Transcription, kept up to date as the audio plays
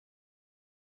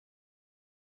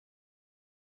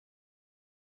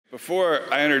Before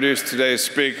I introduce today's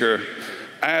speaker,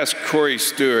 I asked Corey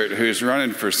Stewart, who's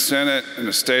running for Senate in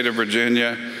the state of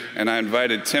Virginia, and I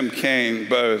invited Tim Kaine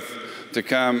both to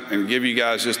come and give you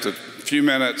guys just a few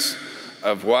minutes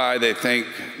of why they think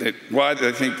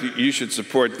that you should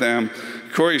support them.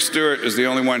 Corey Stewart is the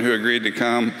only one who agreed to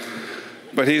come,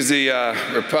 but he's the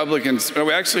Republican.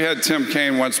 We actually had Tim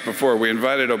Kaine once before. We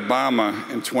invited Obama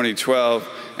in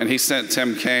 2012, and he sent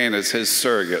Tim Kaine as his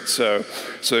surrogate. So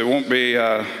it won't be.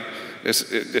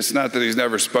 It's not that he's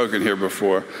never spoken here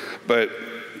before, but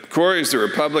Corey's the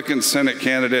Republican Senate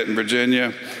candidate in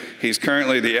Virginia. He's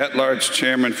currently the at-large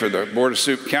chairman for the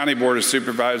County Board of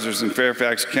Supervisors in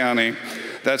Fairfax County.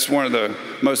 That's one of the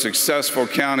most successful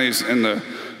counties in the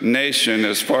nation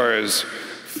as far as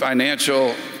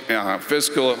financial,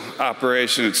 fiscal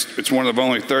operation. It's one of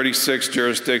only 36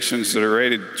 jurisdictions that are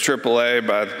rated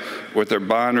AAA with their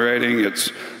bond rating.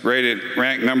 It's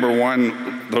ranked number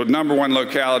one, the number one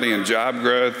locality in job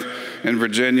growth in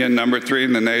Virginia, number 3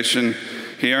 in the nation.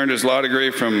 He earned his law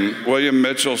degree from William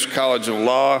Mitchell's College of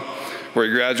Law, where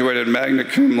he graduated magna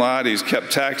cum laude. He's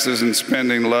kept taxes and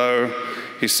spending low.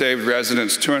 He saved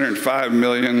residents $205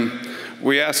 million.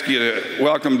 We ask you to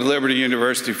welcome to Liberty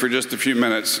University for just a few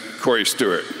minutes, Corey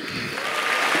Stewart.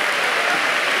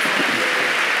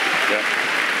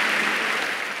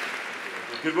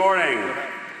 Good morning.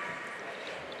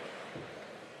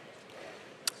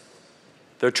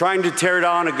 They're trying to tear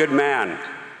down a good man.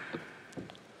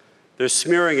 They're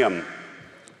smearing him.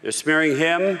 They're smearing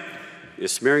him, they're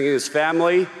smearing his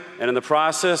family, and in the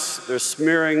process, they're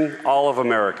smearing all of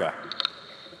America.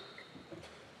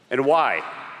 And why?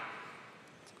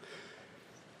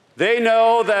 They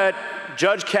know that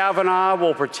Judge Kavanaugh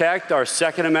will protect our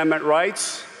Second Amendment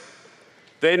rights.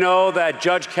 They know that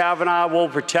Judge Kavanaugh will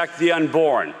protect the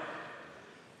unborn.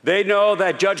 They know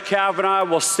that Judge Kavanaugh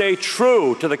will stay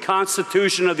true to the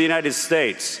Constitution of the United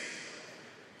States.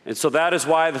 And so that is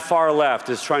why the far left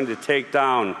is trying to take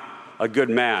down a good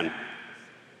man.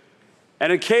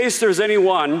 And in case there's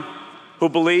anyone who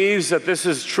believes that this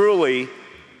is truly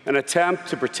an attempt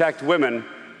to protect women,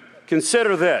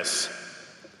 consider this.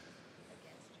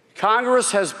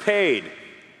 Congress has paid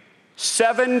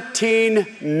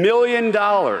 $17 million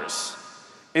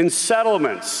in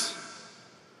settlements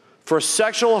for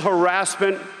sexual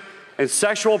harassment and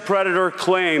sexual predator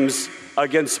claims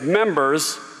against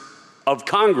members of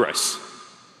Congress.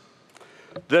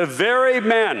 The very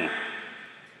men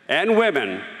and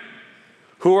women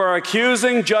who are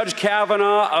accusing Judge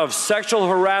Kavanaugh of sexual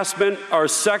harassment are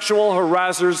sexual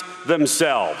harassers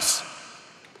themselves.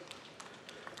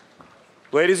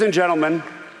 Ladies and gentlemen,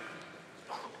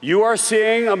 you are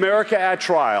seeing America at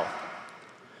trial.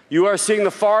 You are seeing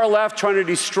the far left trying to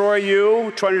destroy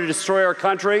you, trying to destroy our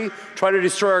country, trying to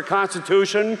destroy our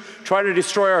Constitution, trying to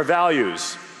destroy our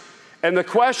values. And the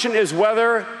question is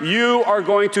whether you are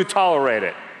going to tolerate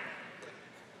it.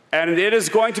 And it is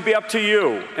going to be up to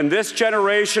you. In this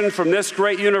generation, from this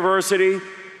great university,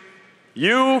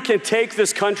 you can take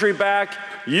this country back.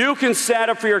 You can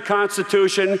stand up for your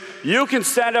Constitution. You can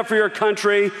stand up for your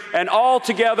country. And all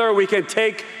together, we can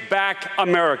take back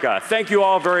America. Thank you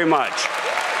all very much.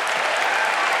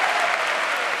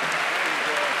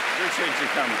 Appreciate you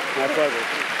coming. My pleasure.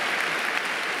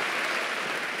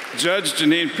 Judge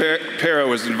Jeanine Pirro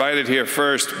was invited here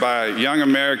first by Young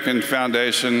American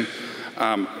Foundation,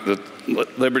 the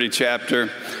Liberty chapter.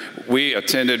 We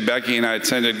attended, Becky and I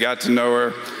attended, got to know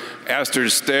her, asked her to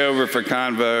stay over for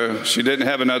Convo. She didn't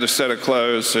have another set of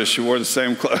clothes, so she wore the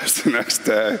same clothes the next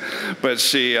day. But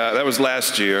that was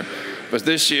last year. But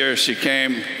this year she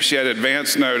came, she had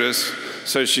advance notice,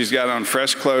 so she's got on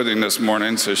fresh clothing this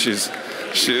morning, so it's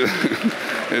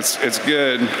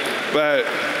good. But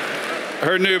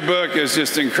her new book is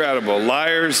just incredible.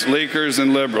 Liars, Leakers,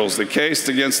 and Liberals, The Case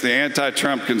Against the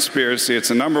Anti-Trump Conspiracy. It's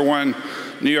a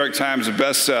 #1 New York Times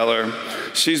bestseller.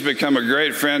 She's become a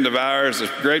great friend of ours, a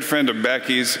great friend of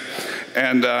Becky's,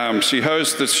 and she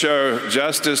hosts the show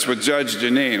Justice with Judge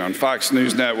Jeanine on Fox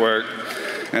News Network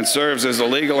and serves as a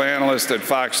legal analyst at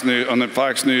Fox News, on the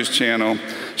Fox News channel.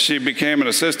 She became an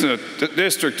assistant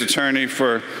district attorney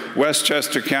for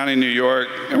Westchester County, New York,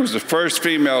 and was the first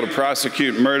female to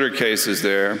prosecute murder cases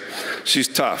there. She's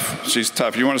tough. She's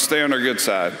tough. You want to stay on her good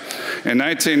side. In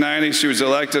 1990, she was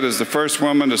elected as the first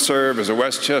woman to serve as a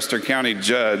Westchester County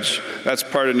judge. That's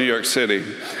part of New York City.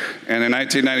 And in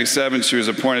 1997, she was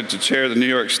appointed to chair the New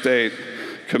York State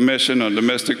Commission on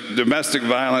Domestic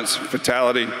Violence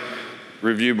Fatality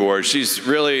Review Board. She's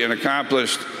really an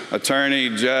accomplished attorney,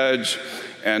 judge,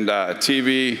 and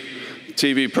TV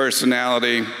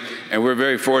personality, and we're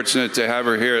very fortunate to have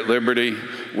her here at Liberty.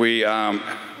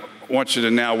 want you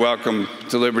to now welcome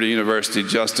to Liberty University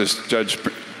Justice Judge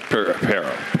Pirro.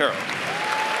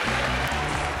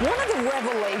 One of the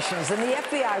revelations in the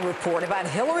FBI report about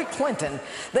Hillary Clinton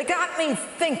that got me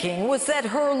thinking was that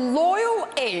her loyal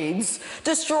aides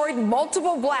destroyed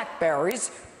multiple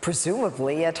BlackBerries,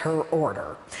 presumably at her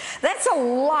order. That's a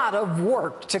lot of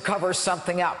work to cover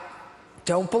something up.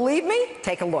 Don't believe me?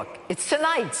 Take a look. It's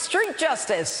tonight's Street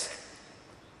Justice.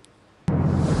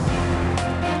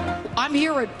 I'm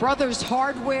here at Brothers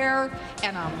Hardware,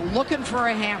 and I'm looking for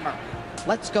a hammer.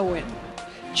 Let's go in.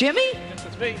 Jimmy? Yes,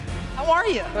 it's me. How are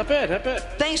you? Not bad, not bad.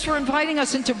 Thanks for inviting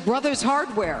us into Brothers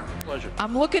Hardware. Pleasure.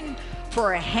 I'm looking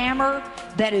for a hammer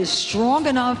that is strong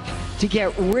enough to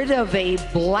get rid of a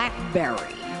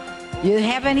BlackBerry. You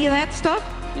have any of that stuff?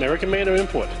 American made or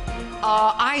import?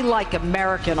 I like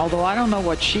American, although I don't know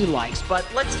what she likes, but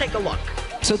let's take a look.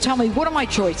 So tell me, what are my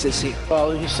choices here?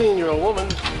 Well, you're seeing you're a woman.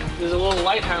 There's a little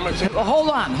light hammer. Hold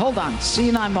on.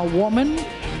 Seeing I'm a woman?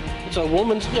 It's a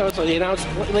woman's, it's a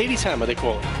ladies' hammer, they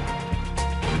call it.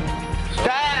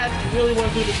 Dad, you really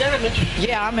want to do the damage?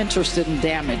 Yeah, I'm interested in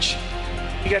damage.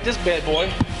 You got this bad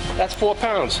boy. That's 4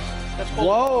 pounds. That's 4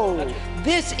 Whoa,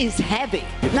 this is heavy.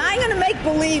 Now I'm gonna make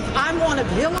believe I'm one of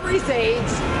Hillary's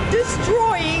aides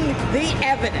destroying the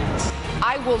evidence.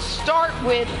 I will start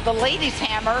with the ladies'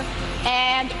 hammer,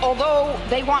 and although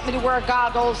they want me to wear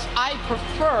goggles, I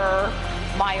prefer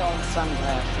my own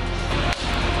sunglasses.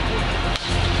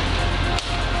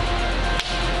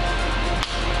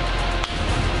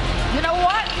 You know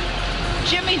what?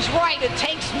 Jimmy's right, it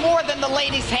takes more than the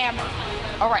ladies' hammer.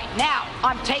 All right, now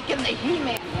I'm taking the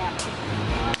He-Man hammer.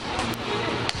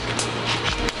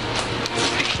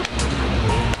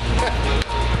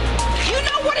 You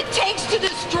know what it takes to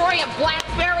destroy a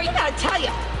BlackBerry? I gotta tell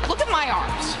you, look at my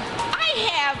arms. I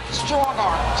have strong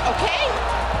arms, okay?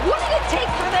 What did it take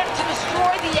for them to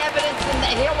destroy the evidence in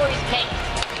the Hillary's case?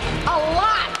 A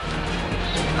lot.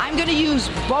 I'm gonna use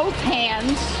both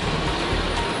hands.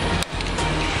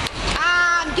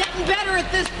 I'm getting better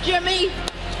at this, Jimmy.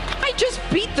 I just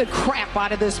beat the crap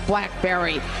out of this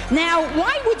BlackBerry. Now,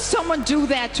 why would someone do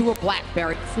that to a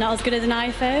BlackBerry? It's not as good as an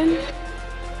iPhone.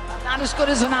 Not as good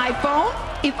as an iPhone?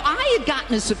 If I had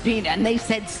gotten a subpoena and they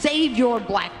said, save your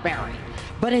BlackBerry,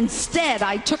 but instead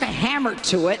I took a hammer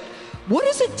to it, what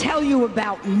does it tell you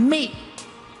about me?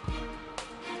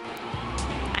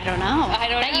 I don't know.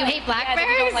 That you hate BlackBerries?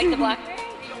 Yeah, you don't like the BlackBerry?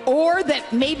 Or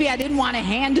that maybe I didn't want to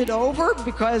hand it over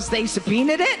because they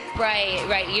subpoenaed it?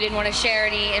 Right. You didn't want to share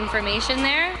any information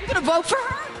there? You gonna vote for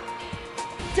her?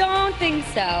 Don't think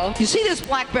so. You see this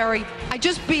BlackBerry? I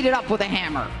just beat it up with a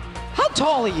hammer. How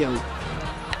tall are you?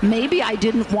 Maybe I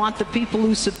didn't want the people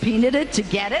who subpoenaed it to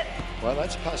get it. Well,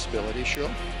 that's a possibility, sure.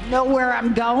 Know where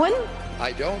I'm going?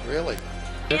 I don't really.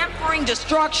 Tampering,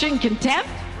 destruction, contempt,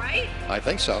 right? I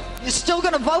think so. You still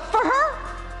gonna vote for her?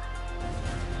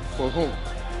 For whom?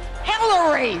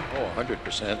 Hillary! Oh,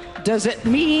 100%. Does it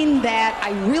mean that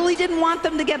I really didn't want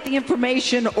them to get the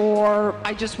information, or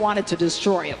I just wanted to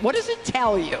destroy it? What does it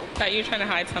tell you? That you're trying to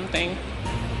hide something.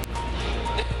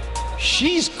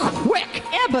 She's quick.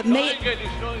 Yeah, but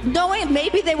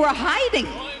maybe they were hiding.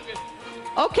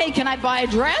 Okay, can I buy a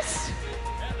dress?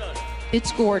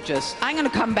 It's gorgeous. I'm gonna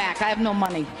come back. I have no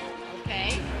money.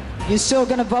 Okay. You still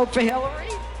gonna vote for Hillary?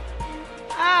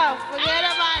 Oh, forget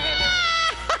about Hillary.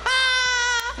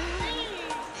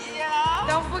 Yeah.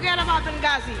 Don't forget about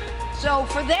Benghazi. So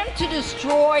for them to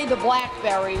destroy the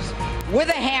BlackBerries with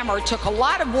a hammer took a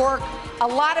lot of work, a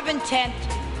lot of intent.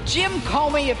 Jim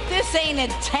Comey, if this ain't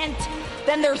intent,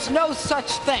 then there's no such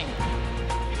thing.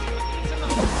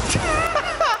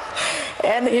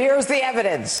 And here's the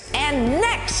evidence. And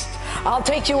next, I'll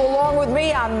take you along with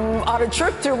me on a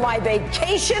trip through my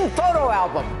vacation photo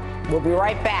album. We'll be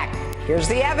right back. Here's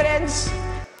the evidence.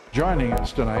 Joining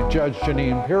us tonight, Judge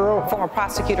Jeanine Pirro, former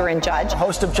prosecutor and judge,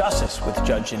 host of Justice with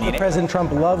Judge Jeanine. President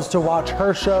Trump loves to watch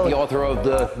her show. The author of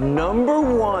the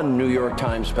 #1 New York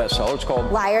Times bestseller. It's called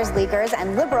Liars, Leakers,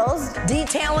 and Liberals.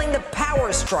 Detailing the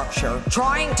power structure,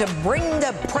 trying to bring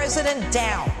the president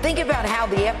down. Think about how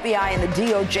the FBI and the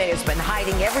DOJ has been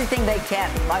hiding everything they can.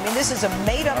 I mean, this is a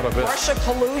made-up Russia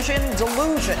collusion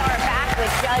delusion. We're back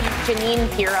with Judge Jeanine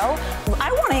Pirro. I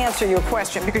want to answer your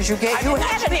question because you gave. I didn't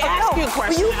actually ask you a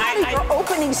question. You had your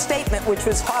opening statement, which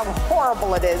was how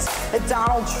horrible it is that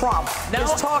Donald Trump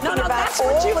is talking about that's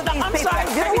all what you, of these I'm people. sorry,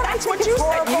 You know what that's I what think you is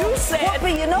said. horrible? You said,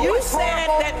 But you know what's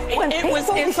horrible? that when it people was,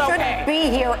 who it's shouldn't okay. be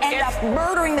here end up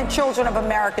murdering the children of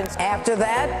Americans. After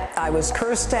that, I was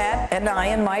cursed at, and I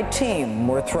and my team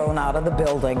were thrown out of the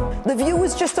building. The View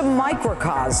is just a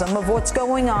microcosm of what's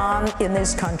going on in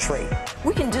this country.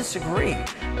 We can disagree,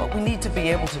 but we need to be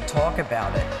able to talk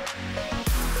about it.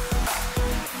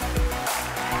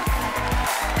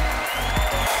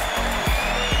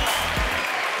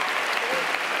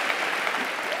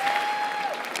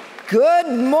 Good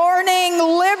morning,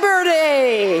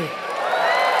 Liberty.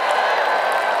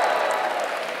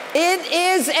 It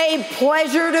is a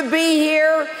pleasure to be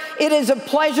here. It is a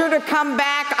pleasure to come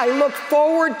back. I look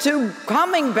forward to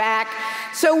coming back.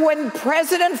 So when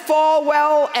President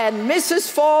Falwell and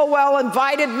Mrs. Falwell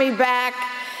invited me back,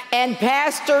 and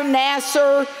Pastor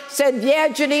Nasser said, yeah,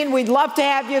 Jeanine, we'd love to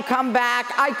have you come back,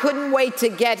 I couldn't wait to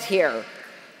get here.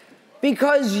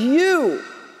 Because you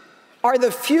are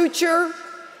the future,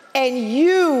 and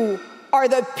you are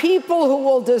the people who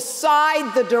will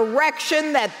decide the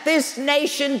direction that this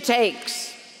nation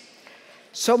takes.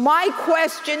 So my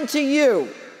question to you,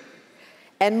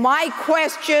 and my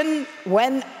question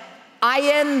when I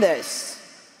end this,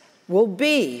 will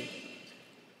be,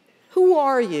 who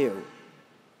are you?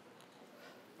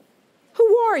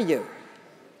 Who are you?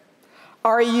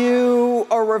 Are you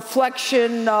a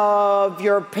reflection of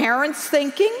your parents'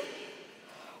 thinking?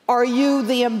 Are you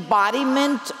the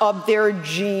embodiment of their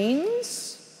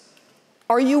genes?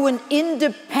 Are you an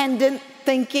independent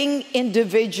thinking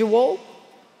individual?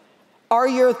 Are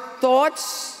your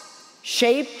thoughts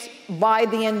shaped by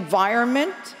the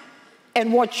environment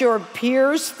and what your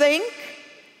peers think?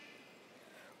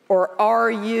 Or are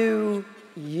you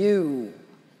you,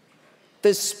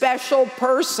 the special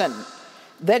person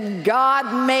that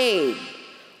God made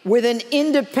with an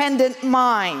independent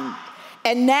mind,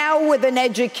 and now with an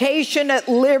education at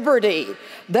Liberty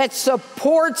that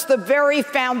supports the very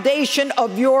foundation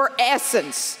of your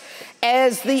essence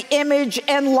as the image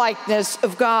and likeness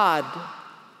of God?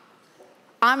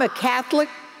 I'm a Catholic,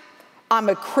 I'm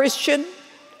a Christian,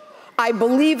 I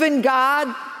believe in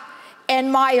God,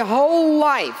 and my whole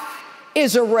life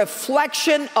is a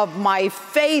reflection of my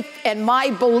faith and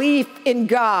my belief in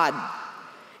God.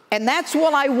 And that's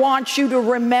what I want you to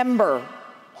remember.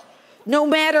 No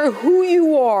matter who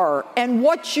you are and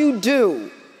what you do,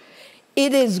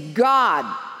 it is God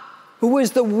who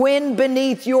is the wind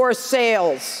beneath your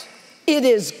sails. It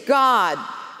is God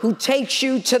who takes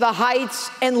you to the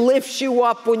heights and lifts you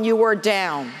up when you are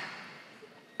down.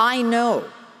 I know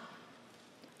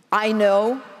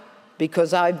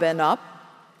because I've been up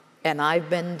and I've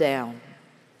been down.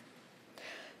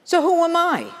 So who am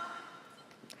I?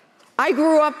 I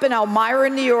grew up in Elmira,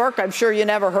 New York. I'm sure you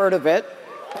never heard of it.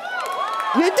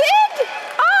 You did?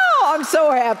 Oh, I'm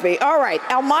so happy. All right,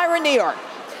 Elmira, New York.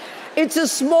 It's a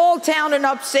small town in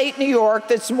upstate New York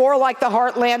that's more like the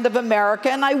heartland of America,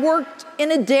 and I worked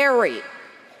in a dairy.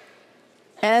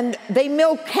 And they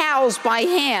milk cows by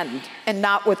hand and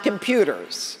not with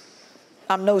computers.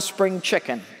 I'm no spring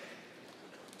chicken.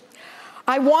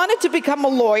 I wanted to become a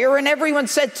lawyer, and everyone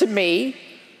said to me,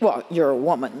 well, you're a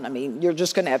woman. I mean, you're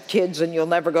just going to have kids and you'll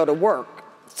never go to work.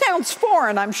 Sounds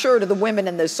foreign, I'm sure, to the women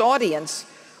in this audience,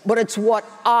 but it's what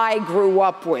I grew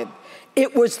up with.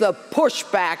 It was the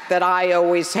pushback that I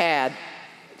always had.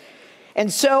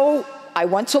 And so I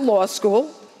went to law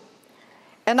school,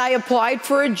 and I applied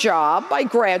for a job. I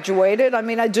graduated. I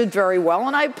mean, I did very well,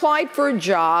 and I applied for a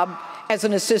job as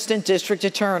an assistant district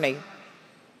attorney.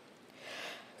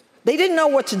 They didn't know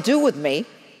what to do with me,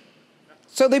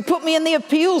 so they put me in the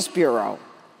appeals bureau.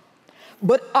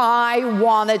 But I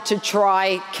wanted to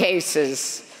try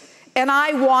cases, and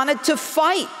I wanted to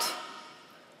fight.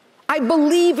 I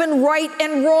believe in right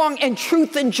and wrong and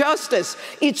truth and justice.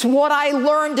 It's what I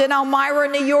learned in Elmira,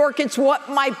 New York. It's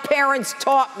what my parents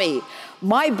taught me.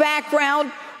 My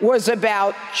background was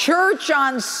about church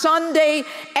on Sunday,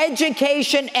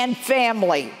 education, and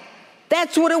family.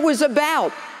 That's what it was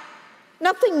about.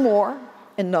 Nothing more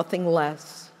and nothing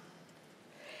less.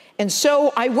 And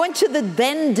so I went to the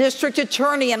then district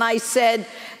attorney and I said,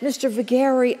 Mr.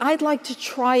 Vigari, I'd like to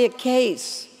try a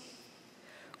case.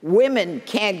 Women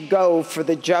can't go for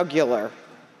the jugular.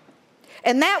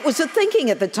 And that was the thinking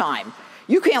at the time.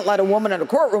 You can't let a woman in a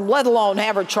courtroom, let alone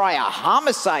have her try a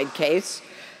homicide case.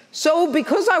 So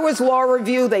because I was law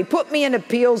review, they put me in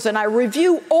appeals, and I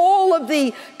review all of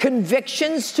the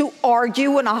convictions to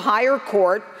argue in a higher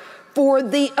court for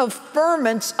the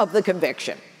affirmance of the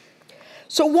conviction.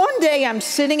 So one day I'm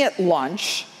sitting at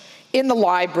lunch in the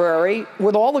library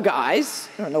with all the guys,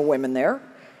 there are no women there,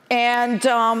 and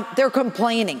they're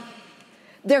complaining.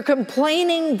 They're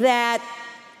complaining that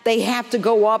they have to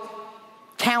go up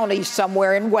county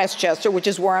somewhere in Westchester, which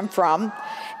is where I'm from,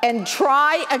 and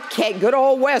try a case. Good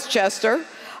old Westchester,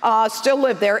 still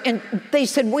live there. And they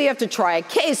said, we have to try a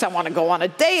case. I want to go on a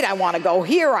date. I want to go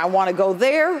here. I want to go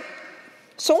there.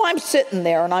 So I'm sitting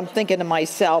there and I'm thinking to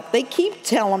myself, they keep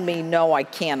telling me, no, I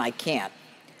can't.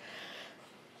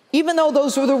 Even though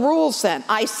those were the rules then,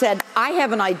 I said, I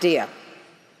have an idea.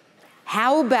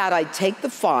 How about I take the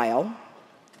file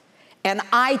and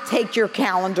I take your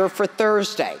calendar for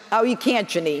Thursday. Oh, you can't,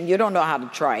 Jeanine. You don't know how to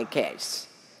try a case.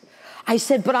 I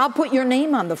said, but I'll put your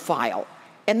name on the file.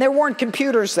 And there weren't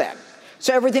computers then.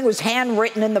 So everything was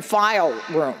handwritten in the file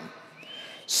room.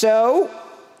 So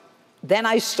then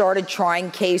I started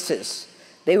trying cases.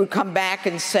 They would come back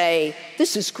and say,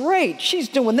 this is great. She's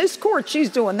doing this court. She's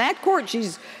doing that court.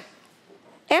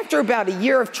 After about a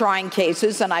year of trying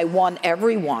cases, and I won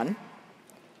every one,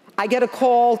 I get a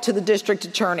call to the district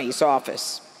attorney's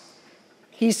office.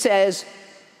 He says,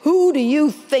 who do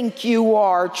you think you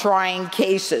are trying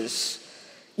cases?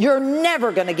 You're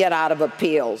never going to get out of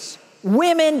appeals.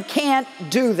 Women can't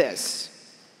do this.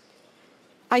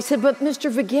 I said, but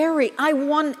Mr. Vigeri, I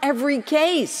won every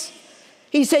case.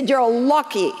 He said, you're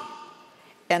lucky.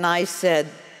 And I said,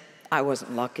 I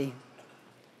wasn't lucky.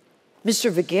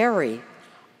 Mr. Vigeri,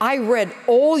 I read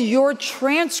all your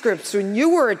transcripts when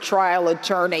you were a trial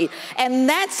attorney, and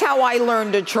that's how I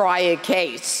learned to try a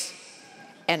case.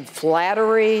 And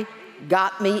flattery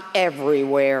got me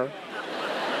everywhere.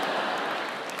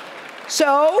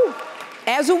 So,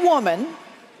 as a woman,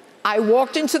 I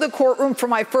walked into the courtroom for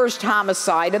my first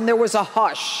homicide, and there was a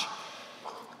hush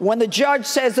when the judge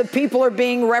says that people are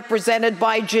being represented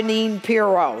by Jeanine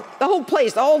Pirro. The whole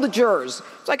place, all the jurors.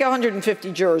 It's like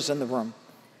 150 jurors in the room.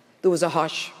 There was a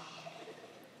hush.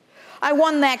 I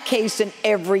won that case and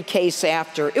every case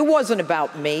after. It wasn't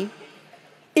about me.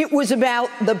 It was about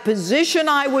the position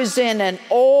I was in and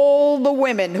all the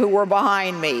women who were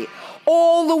behind me.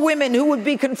 All the women who would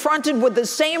be confronted with the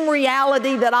same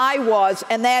reality that I was,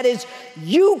 and that is,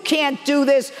 you can't do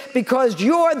this because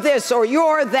you're this or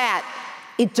you're that.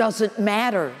 It doesn't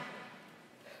matter.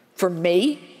 For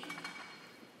me,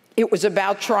 it was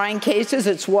about trying cases.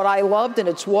 It's what I loved, and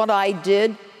it's what I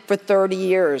did for 30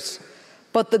 years.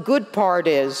 But the good part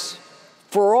is,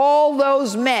 for all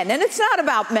those men, and it's not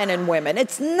about men and women,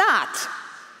 it's not.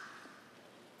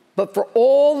 But for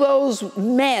all those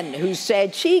men who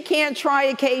said, she can't try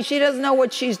a case, she doesn't know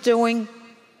what she's doing,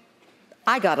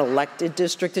 I got elected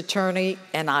district attorney,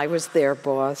 and I was their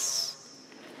boss.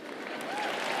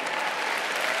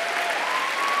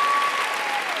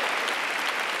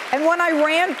 And when I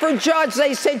ran for judge,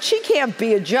 they said, she can't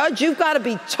be a judge. You've got to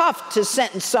be tough to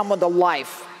sentence someone to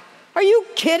life. Are you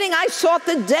kidding? I sought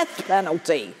the death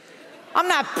penalty. I'm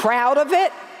not proud of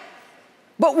it.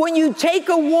 But when you take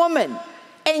a woman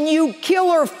and you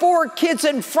kill her 4 kids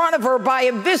in front of her by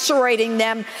eviscerating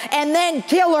them and then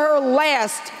kill her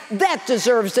last, that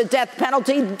deserves the death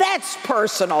penalty. That's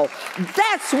personal.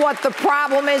 That's what the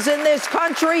problem is in this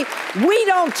country. We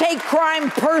don't take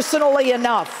crime personally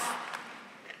enough.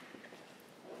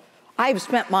 I've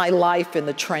spent my life in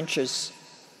the trenches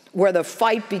where the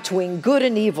fight between good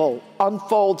and evil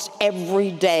unfolds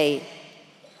every day.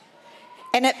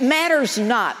 And it matters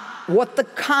not what the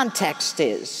context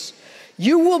is.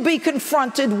 You will be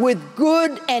confronted with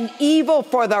good and evil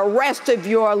for the rest of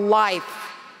your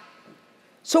life.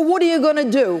 So what are you going to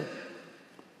do?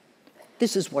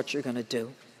 This is what you're going to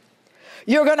do.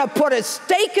 You're going to put a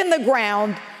stake in the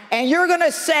ground, and you're going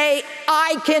to say,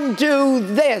 I can do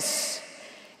this.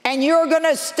 And you're going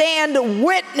to stand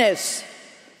witness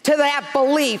to that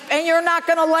belief, and you're not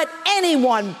going to let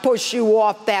anyone push you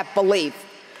off that belief,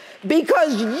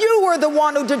 because you are the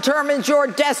one who determines your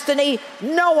destiny,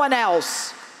 no one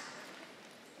else.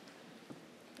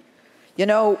 You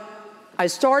know, I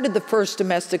started the first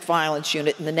domestic violence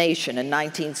unit in the nation in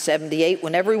 1978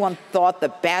 when everyone thought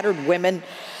that battered women,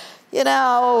 they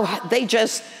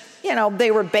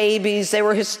were babies, they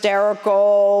were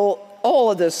hysterical,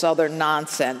 all of this other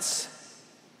nonsense.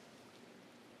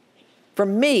 For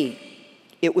me,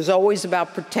 it was always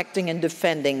about protecting and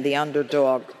defending the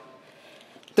underdog.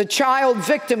 The child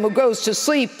victim who goes to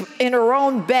sleep in her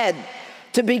own bed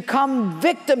to become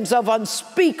victims of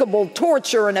unspeakable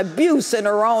torture and abuse in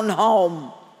her own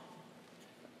home.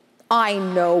 I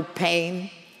know pain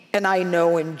and I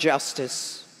know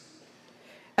injustice.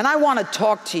 And I want to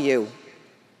talk to you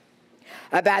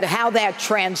about how that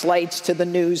translates to the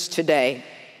news today.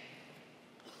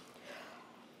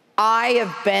 I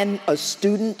have been a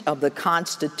student of the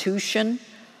Constitution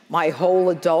my whole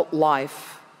adult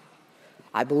life.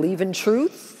 I believe in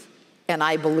truth, and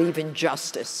I believe in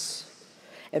justice.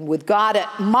 And with God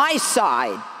at my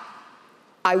side,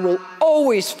 I will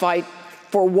always fight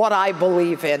for what I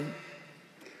believe in.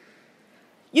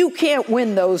 You can't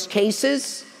win those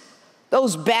cases.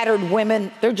 Those battered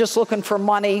women, they're just looking for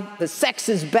money. The sex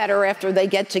is better after they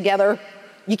get together.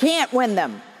 You can't win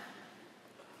them.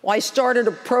 Well, I started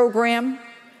a program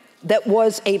that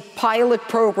was a pilot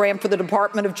program for the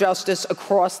Department of Justice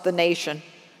across the nation.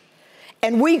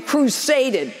 And we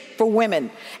crusaded for women.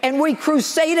 And we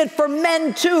crusaded for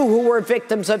men, too, who were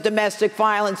victims of domestic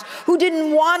violence, who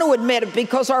didn't want to admit it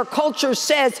because our culture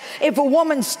says if a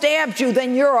woman stabs you,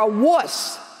 then you're a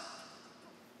wuss.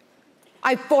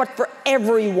 I fought for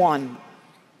everyone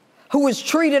who was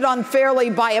treated unfairly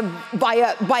by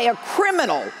a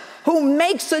criminal who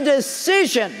makes a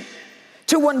decision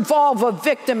to involve a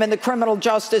victim in the criminal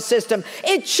justice system.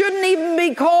 It shouldn't even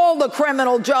be called the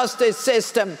criminal justice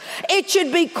system. It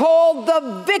should be called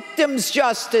the victim's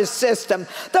justice system,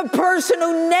 the person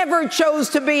who never chose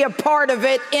to be a part of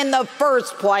it in the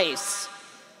first place.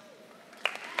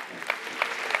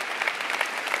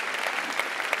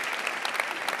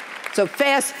 So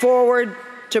fast forward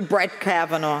to Brett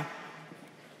Kavanaugh.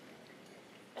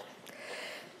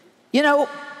 You know,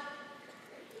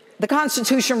 the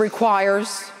Constitution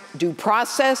requires due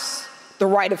process, the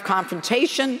right of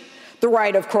confrontation, the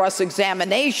right of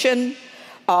cross-examination,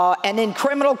 and in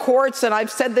criminal courts, and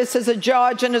I've said this as a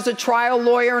judge and as a trial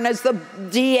lawyer and as the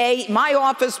DA, my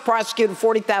office prosecuted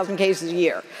 40,000 cases a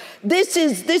year. This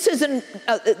just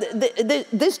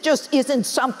isn't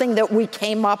something that we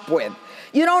came up with.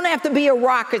 You don't have to be a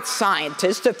rocket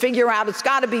scientist to figure out it's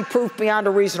got to be proof beyond a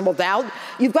reasonable doubt.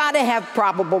 You've got to have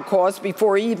probable cause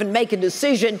before you even make a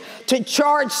decision to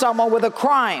charge someone with a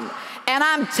crime. And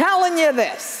I'm telling you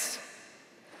this,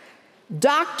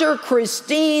 Dr.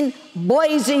 Christine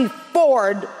Blasey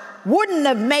Ford wouldn't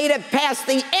have made it past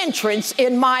the entrance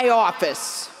in my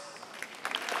office.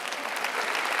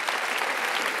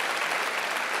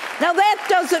 Now, that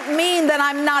doesn't mean that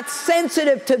I'm not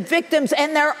sensitive to victims,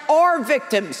 and there are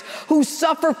victims who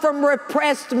suffer from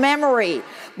repressed memory.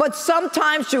 But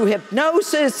sometimes through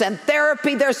hypnosis and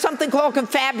therapy, there's something called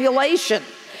confabulation.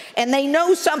 And they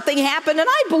know something happened, and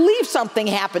I believe something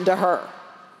happened to her.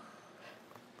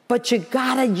 But you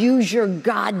gotta use your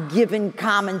God-given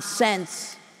common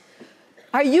sense.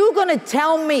 Are you gonna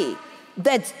tell me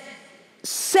that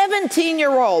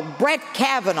 17-year-old Brett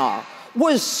Kavanaugh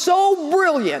was so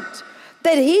brilliant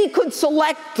that he could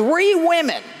select 3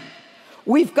 women?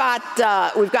 We've got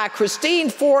Christine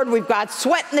Ford, we've got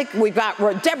Swetnick, we've got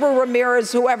Deborah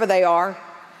Ramirez, whoever they are.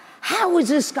 How is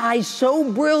this guy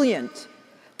so brilliant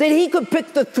that he could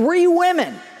pick the 3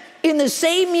 women in the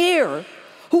same year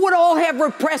who would all have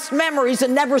repressed memories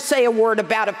and never say a word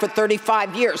about it for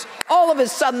 35 years? All of a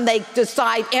sudden they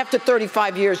decide after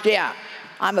 35 years, yeah,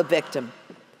 I'm a victim.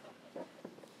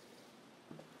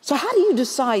 So how do you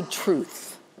decide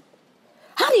truth?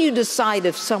 How do you decide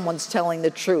if someone's telling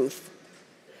the truth?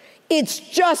 It's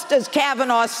just as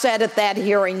Kavanaugh said at that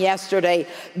hearing yesterday.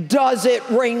 Does it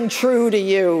ring true to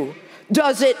you?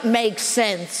 Does it make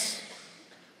sense?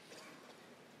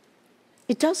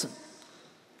 It doesn't.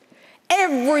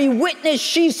 Every witness,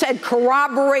 she said,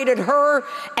 corroborated her,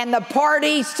 and the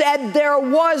party said there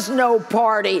was no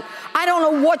party. I don't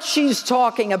know what she's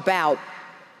talking about.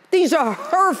 These are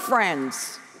her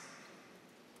friends.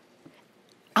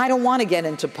 I don't want to get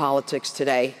into politics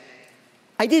today.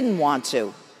 I didn't want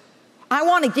to. I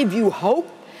want to give you hope,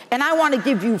 and I want to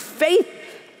give you faith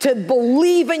to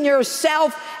believe in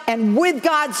yourself, and with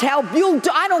God's help,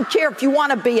 I don't care if you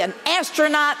want to be an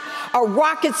astronaut, a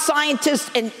rocket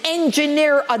scientist, an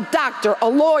engineer, a doctor, a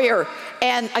lawyer,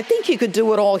 and I think you could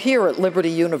do it all here at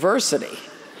Liberty University.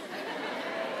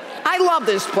 I love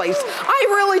this place. I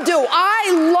really do.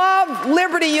 I love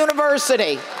Liberty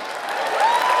University.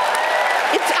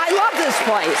 I love this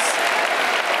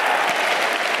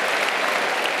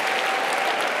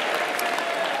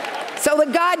place. So the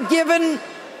God-given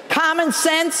common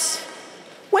sense,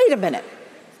 wait a minute.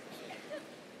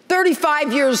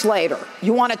 35 years later,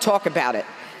 you want to talk about it.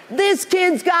 This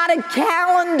kid's got a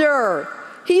calendar.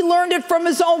 He learned it from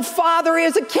his own father. He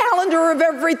has a calendar of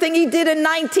everything he did in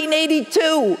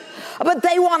 1982. But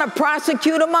they want to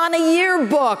prosecute him on a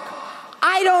yearbook.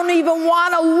 I don't even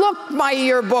want to look my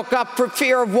yearbook up for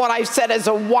fear of what I said as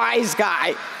a wise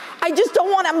guy. I just don't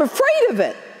want, I'm afraid of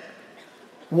it.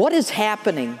 What is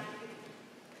happening?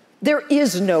 There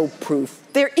is no proof.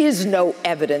 There is no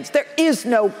evidence. There is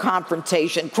no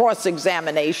confrontation,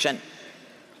 cross-examination.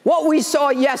 What we saw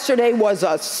yesterday was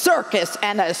a circus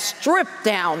and a strip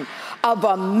down of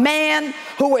a man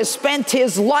who has spent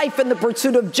his life in the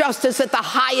pursuit of justice at the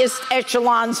highest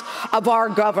echelons of our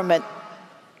government.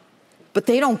 But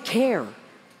they don't care.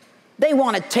 They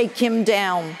want to take him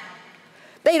down.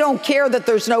 They don't care that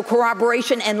there's no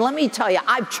corroboration. And let me tell you,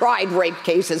 I've tried rape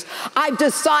cases. I've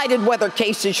decided whether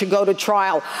cases should go to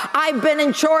trial. I've been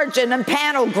in charge and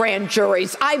impaneled grand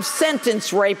juries. I've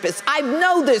sentenced rapists. I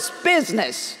know this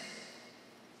business.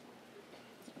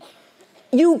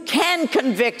 You can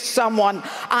convict someone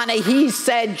on a he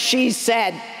said, she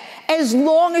said. as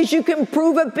long as you can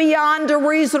prove it beyond a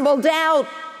reasonable doubt.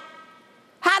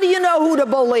 How do you know who to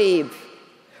believe?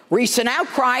 Recent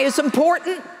outcry is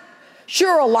important.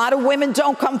 Sure, a lot of women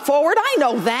don't come forward. I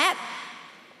know that.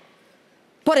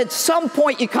 But at some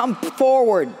point, you come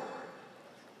forward.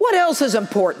 What else is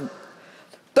important?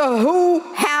 The who,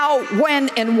 how, when,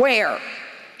 and where.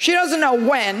 She doesn't know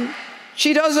when.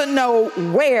 She doesn't know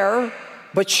where,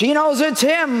 but she knows it's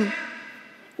him.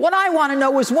 What I want to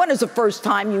know is, when is the first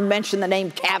time you mentioned the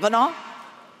name Kavanaugh?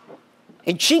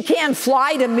 And she can't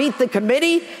fly to meet the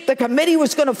committee. The committee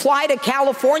was going to fly to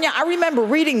California. I remember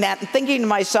reading that and thinking to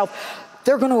myself,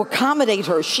 they're going to accommodate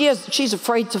her. She's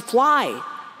afraid to fly.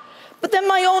 But then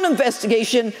my own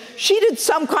investigation, she did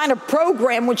some kind of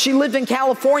program when she lived in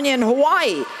California and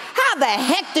Hawaii. How the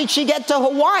heck did she get to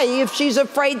Hawaii if she's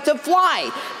afraid to fly?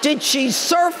 Did she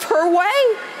surf her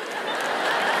way?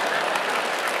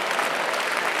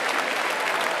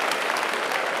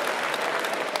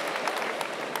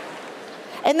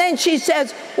 And then she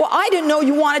says, well, I didn't know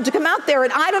you wanted to come out there,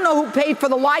 and I don't know who paid for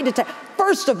the lie detector.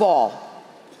 First of all,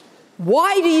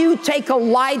 why do you take a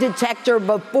lie detector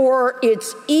before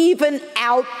it's even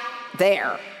out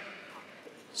there?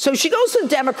 So she goes to the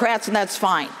Democrats, and that's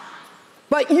fine.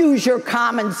 But use your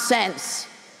common sense.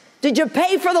 Did you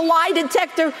pay for the lie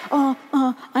detector? I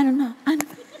don't know. I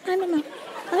don't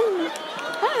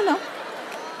know.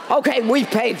 Okay, we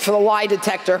paid for the lie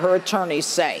detector, her attorneys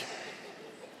say.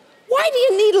 Why do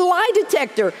you need a lie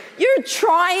detector? You're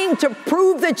trying to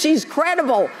prove that she's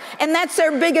credible, and that's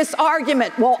their biggest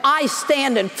argument. Well, I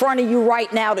stand in front of you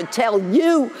right now to tell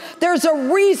you there's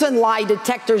a reason lie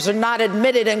detectors are not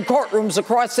admitted in courtrooms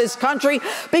across this country,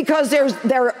 because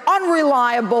they're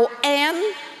unreliable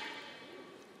and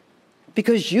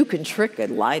because you can trick a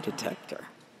lie detector.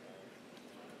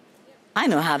 I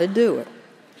know how to do it.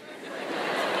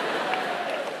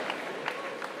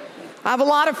 I have a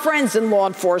lot of friends in law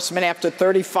enforcement after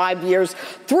 35 years.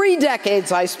 3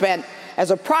 decades I spent as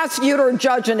a prosecutor, a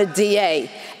judge, and a DA.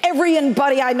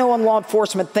 Everybody I know in law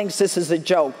enforcement thinks this is a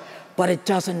joke, but it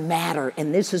doesn't matter,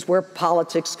 and this is where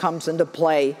politics comes into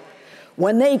play.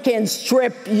 When they can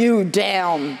strip you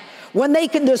down, when they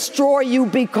can destroy you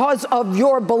because of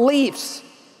your beliefs.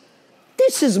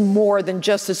 This is more than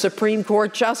just a Supreme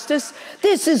Court justice.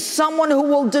 This is someone who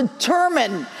will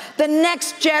determine the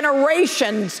next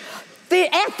generation's the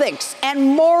ethics and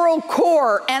moral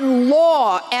core and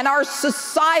law and our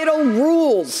societal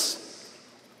rules.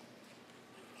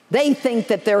 They think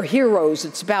that they're heroes.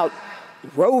 It's about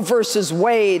Roe versus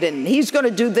Wade, and he's going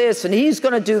to do this and he's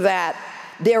going to do that.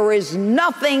 There is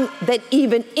nothing that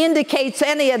even indicates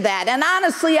any of that. And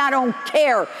honestly, I don't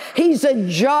care. He's a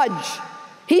judge.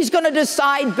 He's going to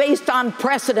decide based on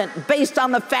precedent, based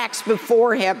on the facts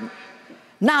before him,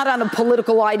 not on a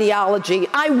political ideology.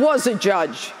 I was a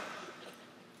judge.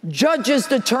 Judges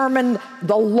determine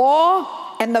the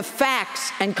law and the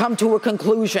facts and come to a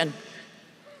conclusion.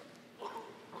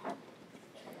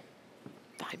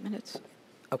 5 minutes?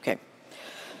 Okay.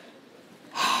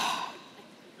 I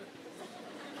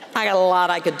got a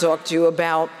lot I could talk to you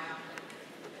about.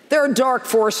 There are dark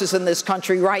forces in this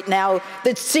country right now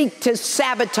that seek to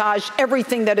sabotage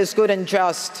everything that is good and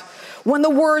just. When the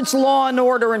words law and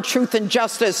order and truth and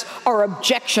justice are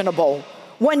objectionable,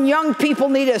 when young people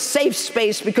need a safe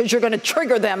space because you're going to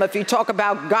trigger them if you talk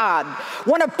about God,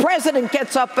 when a president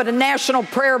gets up at a national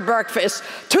prayer breakfast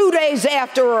 2 days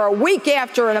after or a week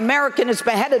after an American is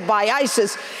beheaded by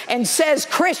ISIS and says,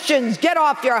 Christians, get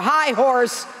off your high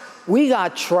horse, we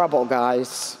got trouble,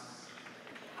 guys.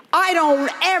 I don't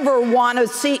ever want to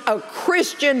see a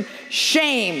Christian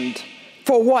shamed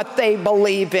for what they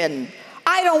believe in.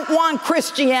 I don't want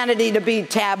Christianity to be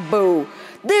taboo.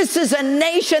 This is a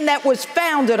nation that was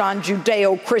founded on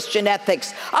Judeo-Christian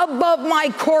ethics. Above my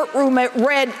courtroom it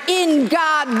read, "In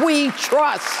God we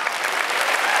trust."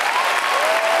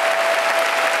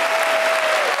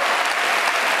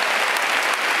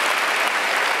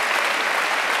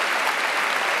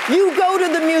 You go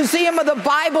to the Museum of the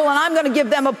Bible, and I'm going to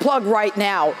give them a plug right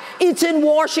now. It's in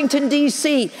Washington,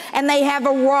 D.C., and they have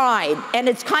a ride, and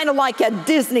it's kind of like a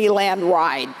Disneyland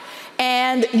ride.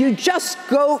 And you just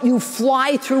go, you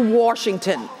fly through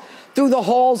Washington, through the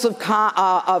halls of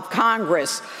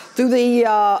Congress, through the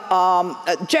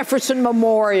Jefferson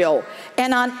Memorial.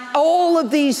 And on all of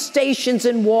these stations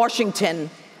in Washington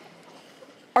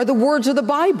are the words of the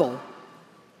Bible,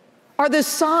 are the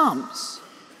Psalms.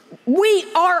 We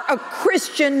are a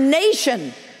Christian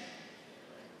nation.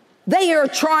 They are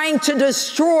trying to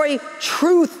destroy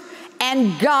truth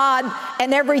and God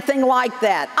and everything like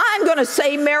that. I'm going to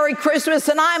say Merry Christmas,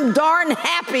 and I'm darn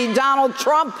happy Donald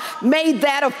Trump made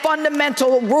that a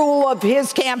fundamental rule of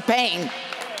his campaign.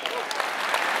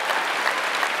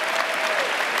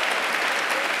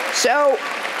 So,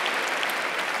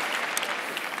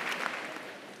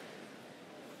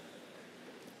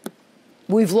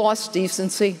 we've lost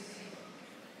decency.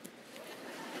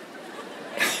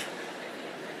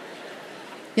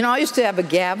 You know, I used to have a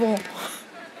gavel.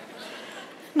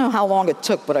 I don't know how long it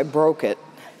took, but I broke it.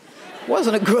 It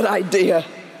wasn't a good idea.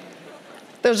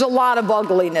 There's a lot of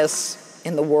ugliness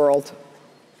in the world,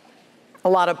 a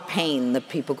lot of pain that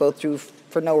people go through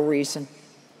for no reason.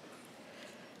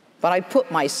 But I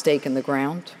put my stake in the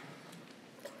ground.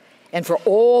 And for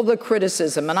all the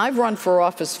criticism, and I've run for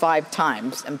office 5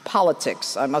 times, and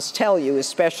politics, I must tell you,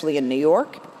 especially in New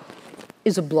York,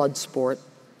 is a blood sport.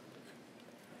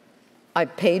 I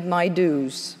paid my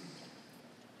dues.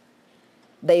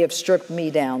 They have stripped me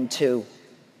down too.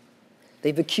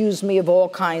 They've accused me of all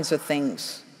kinds of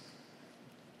things.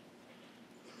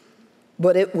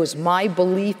 But it was my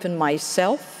belief in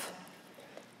myself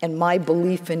and my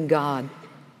belief in God.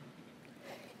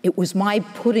 It was my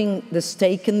putting the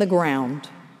stake in the ground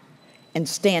and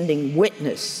standing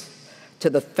witness to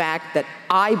the fact that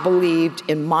I believed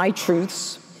in my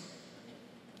truths.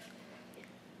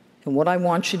 And what I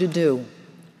want you to do,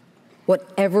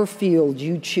 whatever field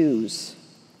you choose,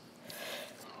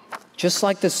 just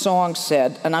like the song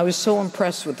said, and I was so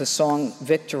impressed with the song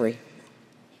Victory.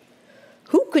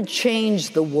 Who could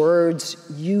change the words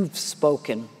you've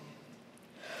spoken?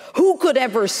 Who could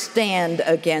ever stand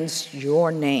against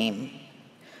your name?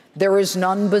 There is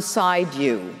none beside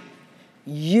you.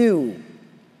 You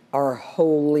are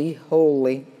holy,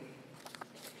 holy.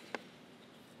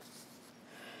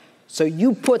 So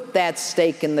you put that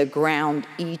stake in the ground,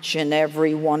 each and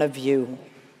every one of you.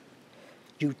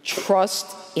 You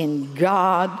trust in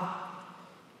God,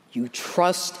 you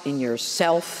trust in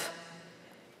yourself,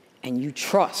 and you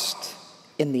trust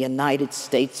in the United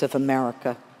States of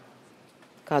America.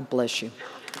 God bless you.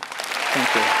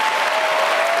 Thank you.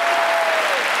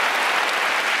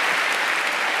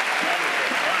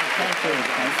 Thank you.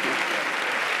 Thank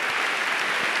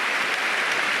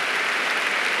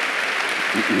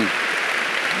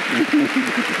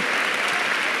you.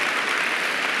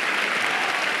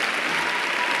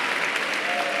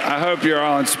 I hope you're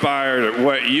all inspired at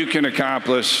what you can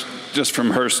accomplish just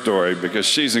from her story, because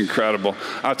she's incredible.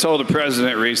 I told the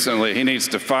president recently he needs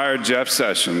to fire Jeff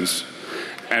Sessions,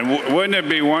 and wouldn't it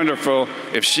be wonderful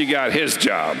if she got his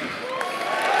job?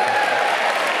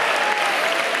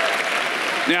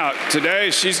 Now,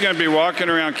 today she's going to be walking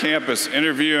around campus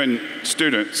interviewing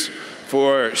students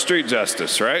for street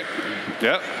justice, right?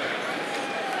 Yep.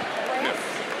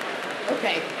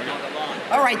 Okay.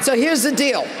 All right, so here's the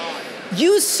deal.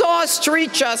 You saw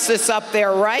street justice up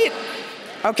there, right?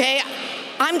 Okay.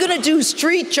 I'm going to do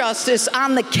street justice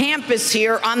on the campus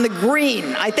here on the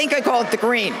green. I think I call it the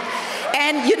green.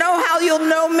 And you know how you'll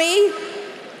know me?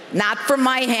 Not from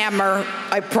my hammer.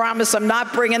 I promise I'm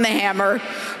not bringing the hammer.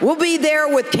 We'll be there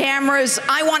with cameras.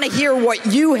 I want to hear what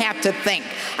you have to think.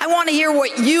 I want to hear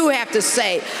what you have to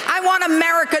say. I want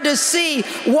America to see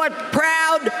what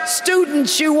proud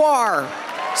students you are.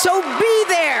 So be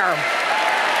there.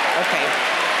 Okay.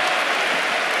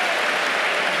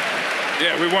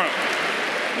 Yeah,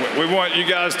 we want you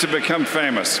guys to become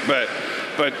famous, but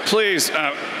please,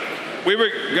 we were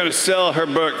going to sell her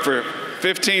book for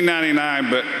 $15.99,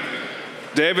 but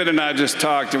David and I just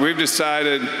talked, and we've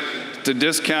decided to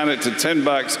discount it to $10.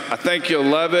 I think you'll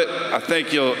love it. I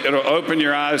think it'll open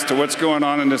your eyes to what's going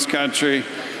on in this country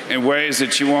in ways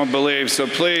that you won't believe. So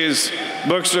please,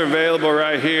 books are available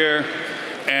right here.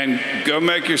 And go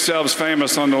make yourselves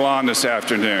famous on the lawn this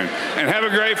afternoon. And have a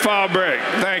great fall break.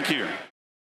 Thank you.